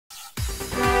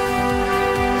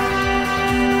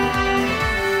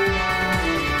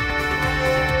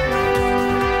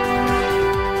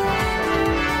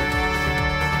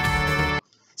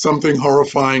Something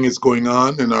horrifying is going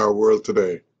on in our world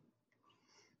today.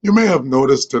 You may have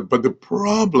noticed it, but the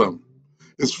problem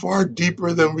is far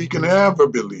deeper than we can ever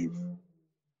believe.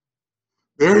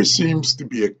 There seems to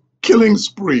be a killing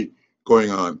spree going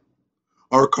on.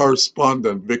 Our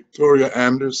correspondent, Victoria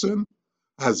Anderson,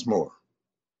 has more.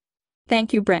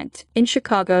 Thank you, Brent. In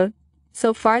Chicago,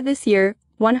 so far this year,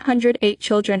 108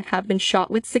 children have been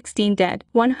shot with 16 dead.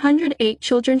 108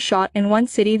 children shot in one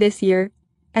city this year,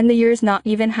 and the year's not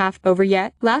even half over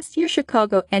yet. Last year,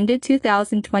 Chicago ended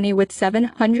 2020 with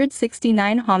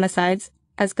 769 homicides,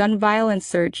 as gun violence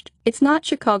surged. It's not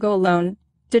Chicago alone.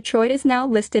 Detroit is now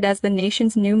listed as the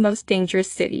nation's new most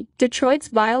dangerous city. Detroit's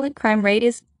violent crime rate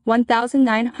is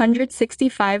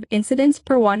 1,965 incidents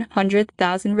per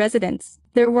 100,000 residents.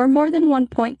 There were more than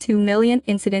 1.2 million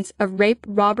incidents of rape,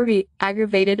 robbery,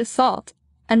 aggravated assault,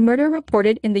 and murder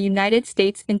reported in the United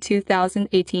States in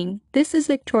 2018. This is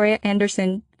Victoria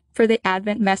Anderson for the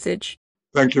Advent Message.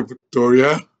 Thank you,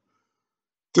 Victoria.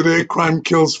 Today, crime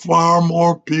kills far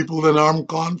more people than armed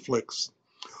conflicts.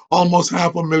 Almost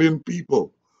 500,000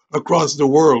 people across the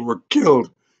world were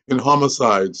killed in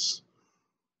homicides,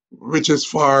 which is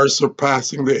far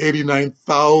surpassing the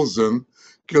 89,000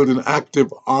 killed in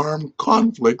active armed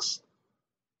conflicts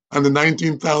and the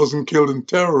 19,000 killed in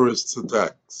terrorist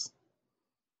attacks.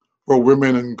 For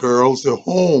women and girls, the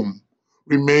home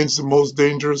remains the most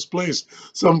dangerous place.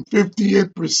 Some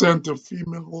 58% of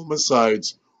female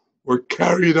homicides were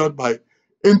carried out by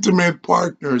intimate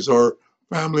partners or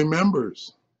family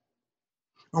members.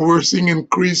 And we're seeing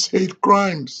increased hate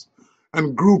crimes,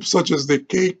 and groups such as the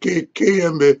KKK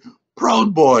and the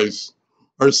Proud Boys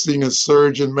are seeing a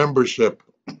surge in membership.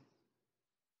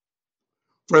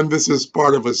 Friend, this is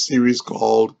part of a series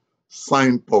called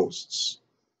Signposts.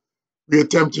 We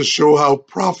attempt to show how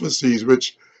prophecies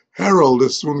which herald the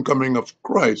soon coming of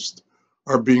Christ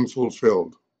are being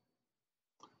fulfilled.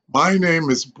 My name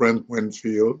is Brent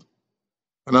Winfield,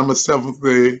 and I'm a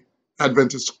Seventh-day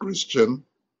Adventist Christian,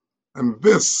 and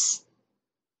this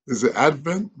is the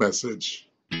Advent Message.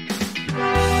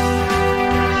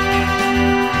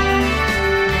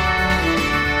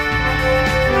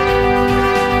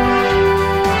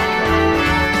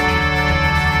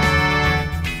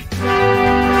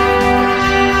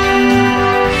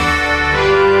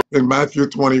 In Matthew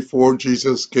 24,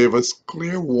 Jesus gave us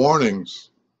clear warnings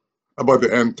about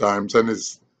the end times and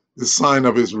the sign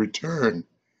of his return.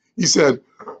 He said,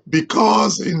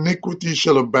 "Because iniquity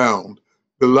shall abound,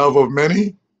 the love of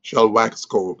many shall wax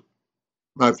cold."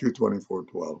 Matthew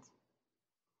 24:12.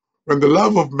 When the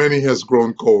love of many has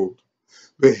grown cold,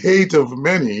 the hate of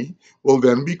many will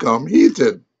then become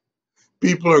heated.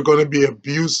 People are going to be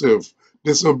abusive,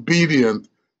 disobedient,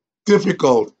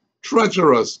 difficult,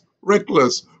 treacherous,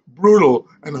 reckless, brutal,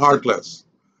 and heartless.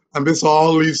 And this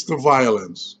all leads to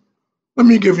violence. Let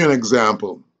me give you an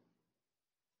example.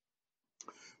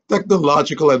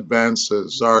 Technological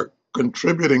advances are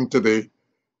contributing to the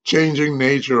changing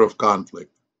nature of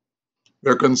conflict.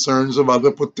 There are concerns about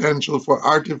the potential for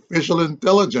artificial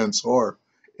intelligence, or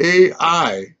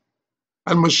AI,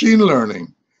 and machine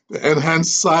learning to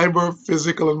enhance cyber,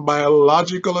 physical, and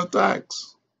biological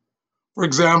attacks. For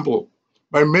example,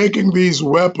 by making these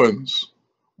weapons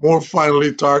more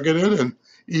finely targeted and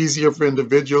easier for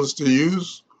individuals to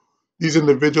use, these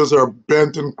individuals are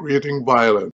bent on creating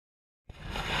violence.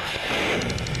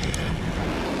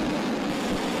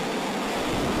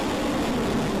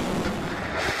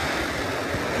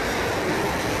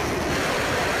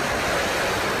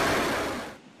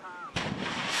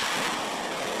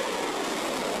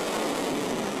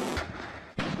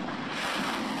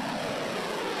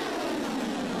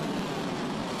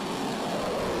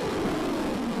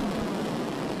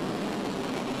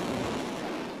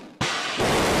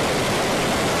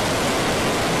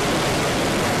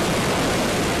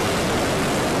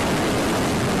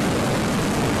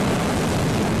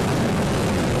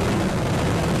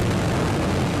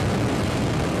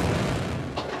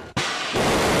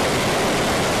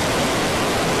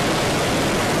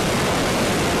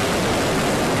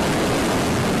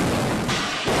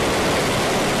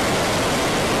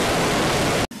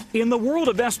 In the world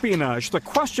of espionage, the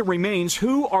question remains,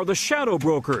 who are the shadow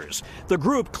brokers? The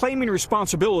group claiming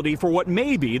responsibility for what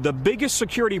may be the biggest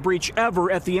security breach ever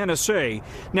at the NSA,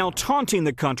 now taunting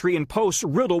the country in posts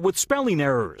riddled with spelling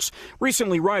errors.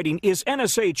 Recently writing, "Is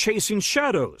NSA chasing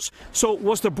shadows?" So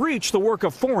was the breach the work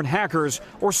of foreign hackers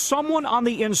or someone on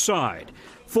the inside?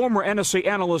 Former NSA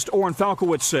analyst Orrin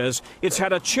Falkowitz says it's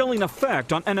had a chilling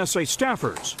effect on NSA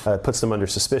staffers. It puts them under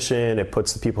suspicion, it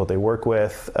puts the people they work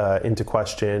with into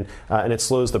question, and it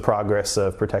slows the progress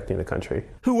of protecting the country.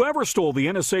 Whoever stole the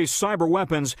NSA's cyber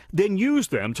weapons then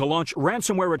used them to launch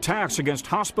ransomware attacks against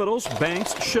hospitals,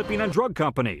 banks, shipping, and drug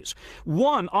companies.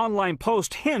 One online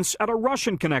post hints at a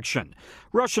Russian connection.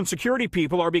 Russian security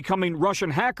people are becoming Russian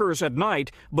hackers at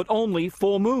night, but only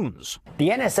full moons. The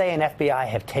NSA and FBI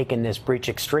have taken this breach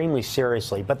extremely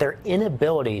seriously, but their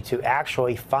inability to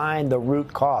actually find the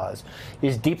root cause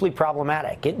is deeply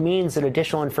problematic. It means that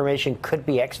additional information could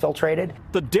be exfiltrated.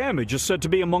 The damage is said to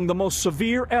be among the most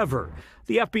severe ever.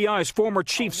 The FBI's former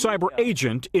chief cyber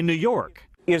agent in New York.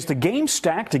 Is the game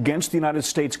stacked against the United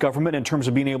States government in terms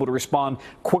of being able to respond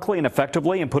quickly and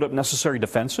effectively and put up necessary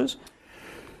defenses?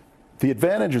 The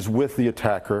advantage is with the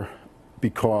attacker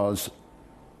because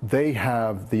they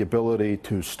have the ability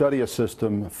to study a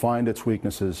system, find its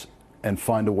weaknesses, and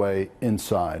find a way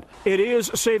inside. It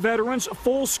is, say veterans,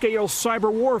 full-scale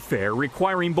cyber warfare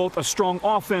requiring both a strong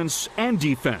offense and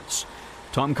defense.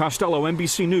 Tom Costello,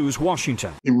 NBC News,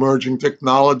 Washington. Emerging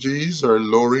technologies are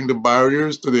lowering the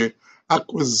barriers to the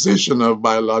acquisition of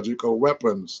biological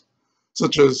weapons,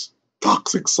 such as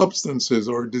toxic substances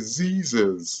or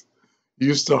diseases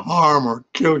used to harm or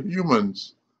kill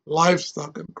humans,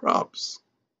 livestock, and crops.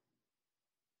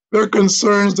 There are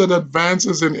concerns that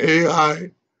advances in AI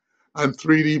and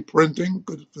 3D printing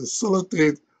could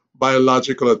facilitate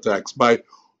biological attacks by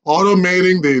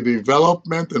automating the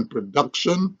development and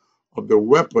production of the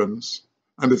weapons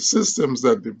and the systems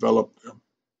that develop them.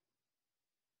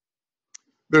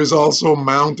 There's also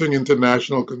mounting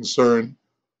international concern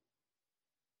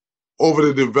over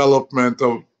the development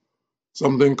of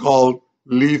something called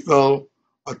lethal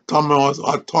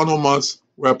autonomous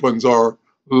weapons or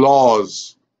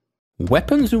laws.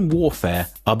 Weapons and warfare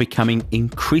are becoming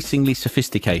increasingly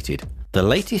sophisticated. The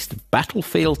latest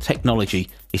battlefield technology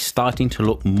is starting to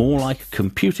look more like a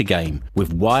computer game,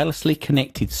 with wirelessly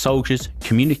connected soldiers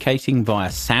communicating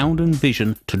via sound and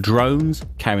vision to drones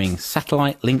carrying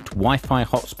satellite-linked Wi-Fi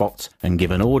hotspots and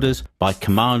given orders by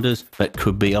commanders that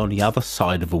could be on the other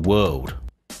side of the world.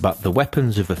 But the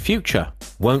weapons of the future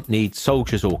won't need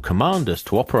soldiers or commanders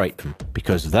to operate them,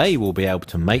 because they will be able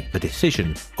to make the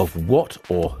decision of what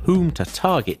or whom to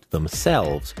target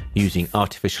themselves using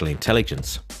artificial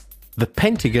intelligence. The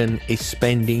Pentagon is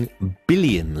spending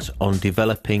billions on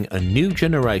developing a new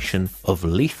generation of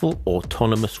lethal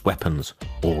autonomous weapons,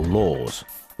 or laws,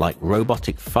 like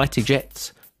robotic fighter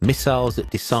jets, missiles that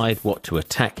decide what to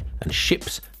attack, and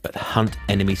ships that hunt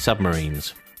enemy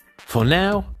submarines. For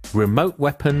now, remote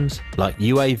weapons like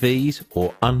UAVs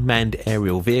or unmanned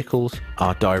aerial vehicles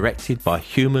are directed by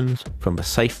humans from the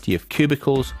safety of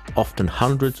cubicles, often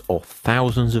hundreds or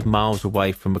thousands of miles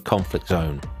away from a conflict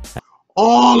zone.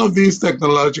 All of these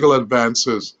technological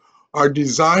advances are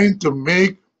designed to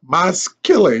make mass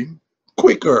killing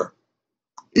quicker,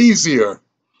 easier,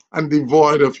 and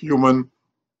devoid of human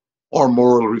or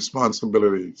moral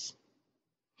responsibilities.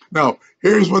 Now,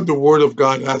 here's what the Word of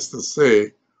God has to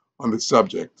say on the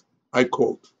subject. I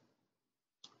quote,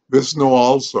 "This know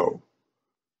also,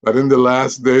 that in the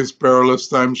last days perilous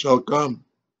times shall come.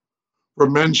 For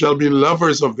men shall be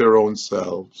lovers of their own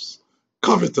selves,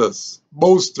 covetous,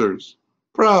 boasters,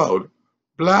 proud,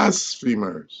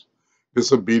 blasphemers,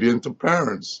 disobedient to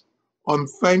parents,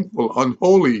 unthankful,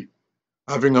 unholy,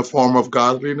 having a form of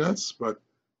godliness, but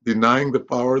denying the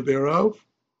power thereof.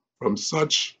 From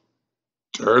such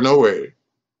turn away."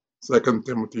 2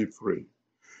 Timothy 3.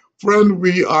 Friend,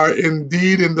 we are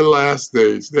indeed in the last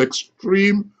days. The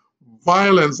extreme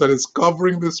violence that is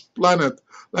covering this planet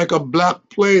like a black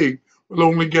plague will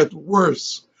only get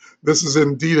worse. This is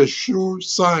indeed a sure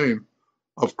sign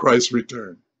of Christ's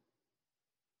return.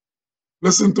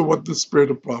 Listen to what the Spirit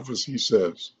of Prophecy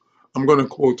says. I'm going to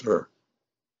quote her.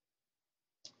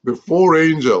 "The four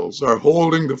angels are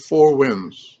holding the four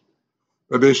winds,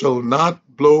 that they shall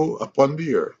not blow upon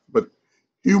the earth, but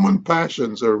human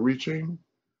passions are reaching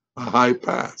a high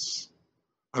pass,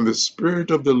 and the Spirit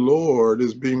of the Lord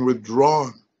is being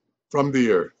withdrawn from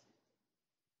the earth.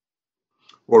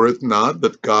 Were it not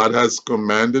that God has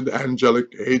commanded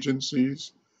angelic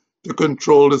agencies to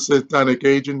control the satanic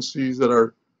agencies that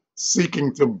are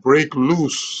seeking to break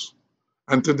loose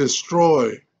and to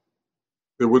destroy,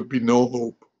 there would be no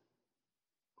hope.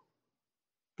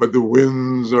 But the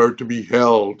winds are to be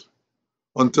held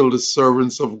until the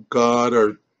servants of God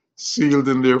are sealed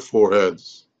in their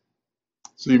foreheads."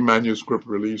 See Manuscript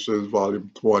Releases,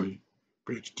 Volume 20,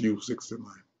 page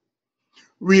 269.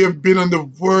 We have been on the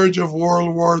verge of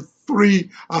World War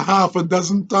III a half a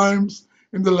dozen times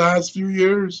in the last few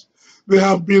years. There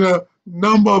have been a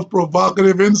number of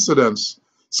provocative incidents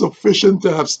sufficient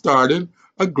to have started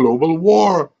a global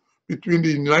war between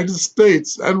the United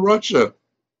States and Russia.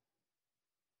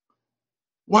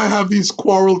 Why have these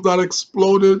quarrels not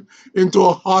exploded into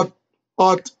a hot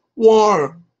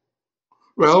war?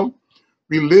 Well,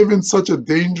 we live in such a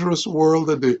dangerous world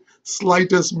that the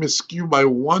slightest miscue by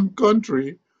one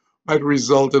country might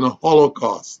result in a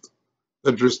holocaust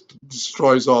that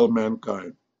destroys all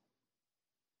mankind.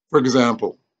 For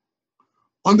example,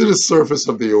 under the surface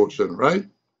of the ocean, right?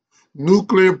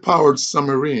 Nuclear-powered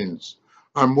submarines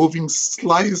are moving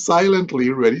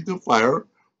silently ready to fire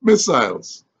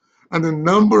missiles. And the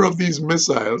number of these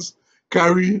missiles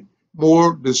carry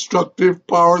more destructive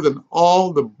power than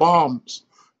all the bombs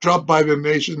dropped by the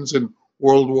nations in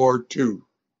World War II.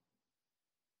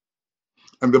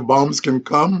 And the bombs can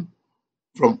come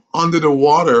from under the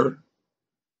water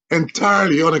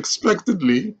entirely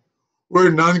unexpectedly, where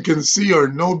none can see or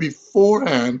know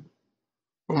beforehand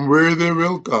from where they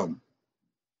will come.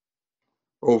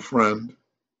 Oh friend,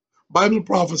 Bible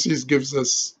prophecies gives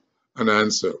us an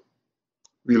answer.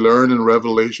 We learn in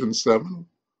Revelation 7,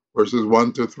 verses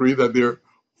 1 to 3, that there are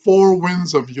 4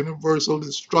 winds of universal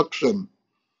destruction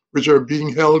which are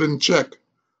being held in check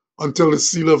until the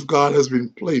seal of God has been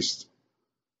placed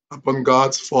upon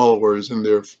God's followers in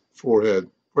their forehead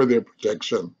for their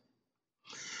protection.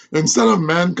 Instead of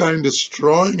mankind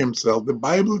destroying himself, the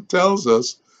Bible tells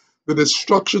us the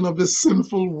destruction of this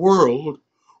sinful world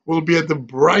will be at the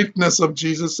brightness of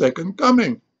Jesus' second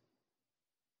coming.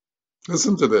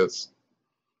 Listen to this.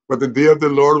 But the day of the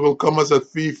Lord will come as a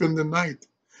thief in the night,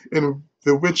 in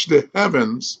the which the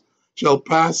heavens shall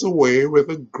pass away with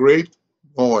a great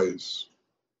noise,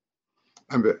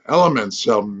 and the elements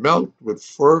shall melt with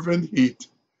fervent heat.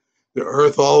 The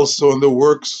earth also and the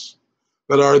works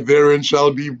that are therein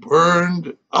shall be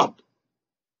burned up.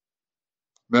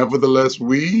 Nevertheless,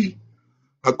 we,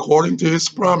 according to his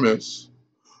promise,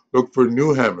 look for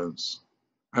new heavens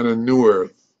and a new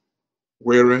earth,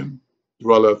 wherein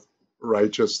dwelleth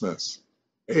righteousness.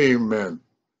 Amen.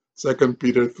 2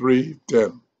 Peter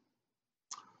 3:10.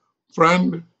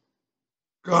 Friend,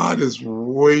 God is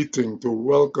waiting to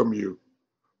welcome you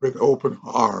with open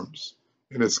arms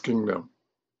in his kingdom.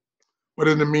 But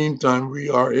in the meantime, we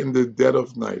are in the dead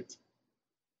of night.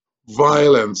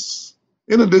 Violence,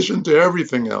 in addition to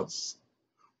everything else,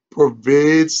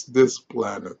 pervades this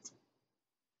planet.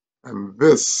 And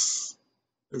this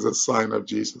is a sign of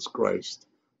Jesus Christ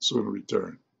soon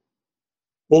return.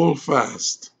 Hold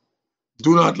fast,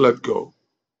 do not let go,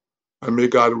 and may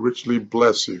God richly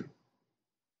bless you.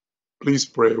 Please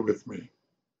pray with me.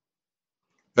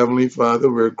 Heavenly Father,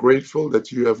 we're grateful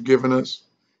that you have given us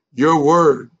your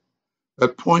word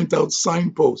that point out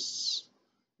signposts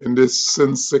in this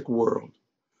sin-sick world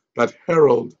that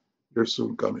herald your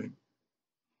soon coming.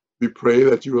 We pray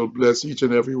that you will bless each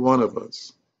and every one of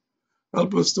us.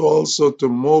 Help us to also to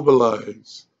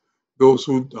mobilize those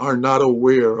who are not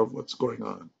aware of what's going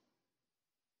on.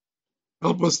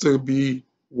 Help us to be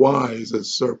wise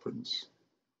as serpents,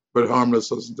 but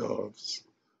harmless as doves,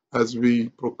 as we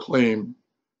proclaim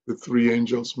the 3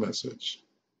 angels' message.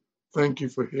 Thank you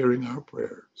for hearing our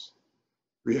prayers.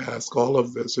 We ask all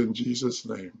of this in Jesus'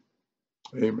 name.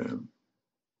 Amen.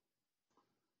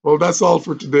 Well, that's all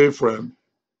for today, friend.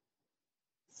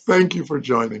 Thank you for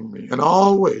joining me. And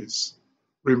always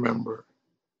remember,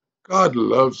 God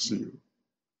loves you.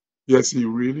 Yes, he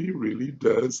really, really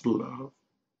does love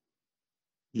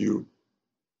you.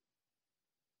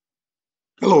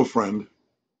 Hello, friend.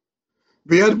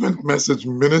 The Advent Message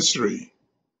Ministry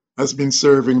has been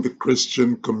serving the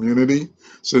Christian community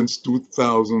since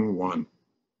 2001.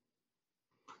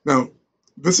 Now,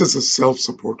 this is a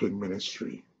self-supported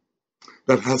ministry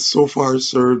that has so far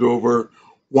served over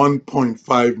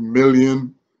 1.5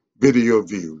 million video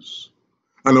views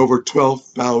and over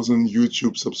 12,000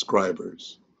 YouTube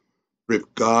subscribers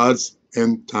with God's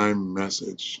end-time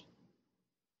message.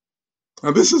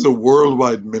 Now, this is a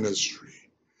worldwide ministry,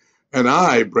 and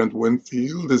I, Brent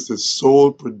Winfield, is the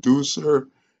sole producer,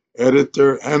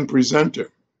 editor, and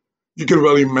presenter. You can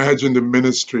well imagine the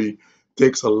ministry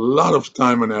takes a lot of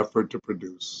time and effort to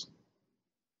produce.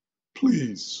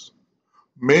 Please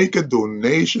make a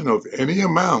donation of any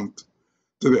amount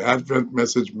to the Advent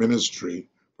Message Ministry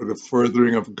for the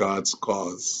furthering of God's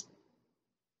cause.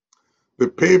 The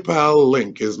PayPal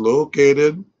link is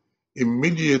located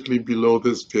immediately below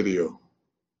this video.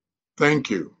 Thank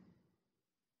you.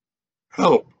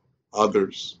 Help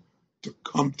others to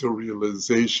come to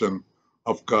realization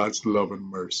of God's love and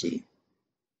mercy.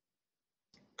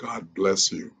 God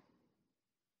bless you.